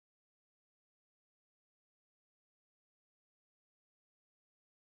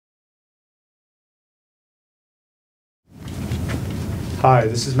Hi,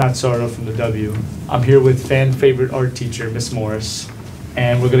 this is Matt Sardo from the W. I'm here with fan favorite art teacher, Miss Morris,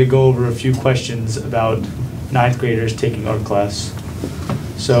 and we're going to go over a few questions about ninth graders taking art class.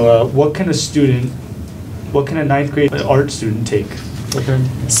 So what can a ninth grade art student take? Okay.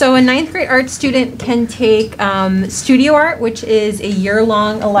 So a ninth grade art student can take studio art, which is a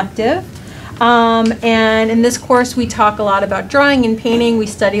year-long elective. And in this course, we talk a lot about drawing and painting. We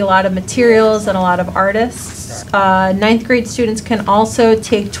study a lot of materials and a lot of artists. Ninth grade students can also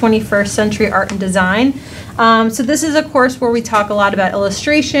take 21st century art and design. So this is a course where we talk a lot about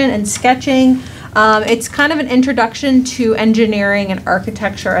illustration and sketching. It's kind of an introduction to engineering and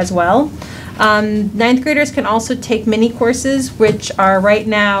architecture as well. Ninth graders can also take mini courses, which are right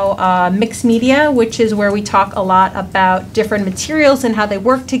now mixed media, which is where we talk a lot about different materials and how they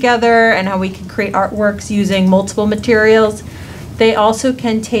work together and how we can create artworks using multiple materials. They also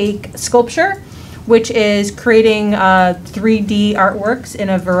can take sculpture, which is creating 3D artworks in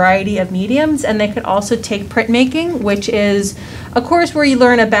a variety of mediums, and they could also take printmaking, which is a course where you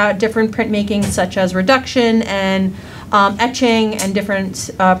learn about different printmaking such as reduction and etching and different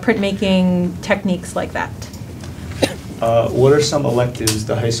printmaking techniques like that. What are some electives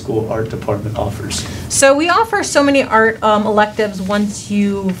the high school art department offers? So we offer so many art electives once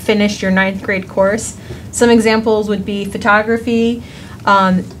you finish your ninth grade course. Some examples would be photography,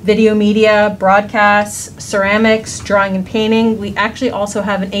 video media, broadcasts, ceramics, drawing and painting. We actually also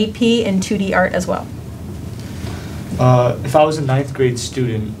have an AP in 2D art as well. If I was a ninth grade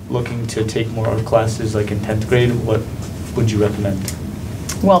student looking to take more art classes like in 10th grade, what would you recommend?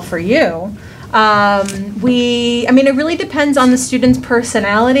 Well, for you, it really depends on the student's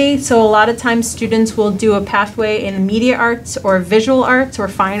personality. So a lot of times students will do a pathway in media arts or visual arts or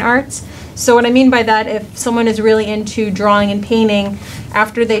fine arts. So what I mean by that, if someone is really into drawing and painting,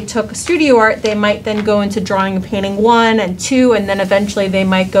 after they took studio art, they might then go into drawing and painting 1 and 2, and then eventually they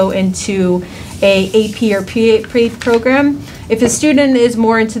might go into a AP or PA program. If a student is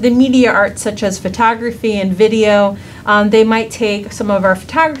more into the media arts, such as photography and video, they might take some of our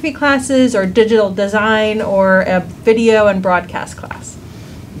photography classes or digital design or a video and broadcast class.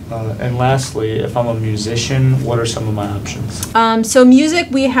 And lastly, if I'm a musician, what are some of my options? So music,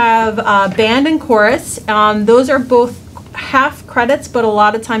 we have band and chorus. Those are both half credits, but a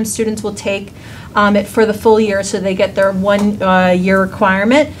lot of times students will take it for the full year, so they get their 1 year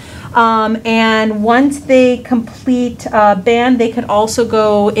requirement. And once they complete band, they could also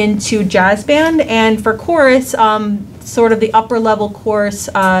go into jazz band. And for chorus, sort of the upper level course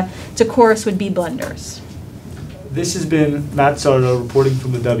to chorus would be blenders. This has been Matt Sardo reporting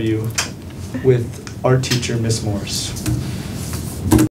from the W with art teacher Miss Morris.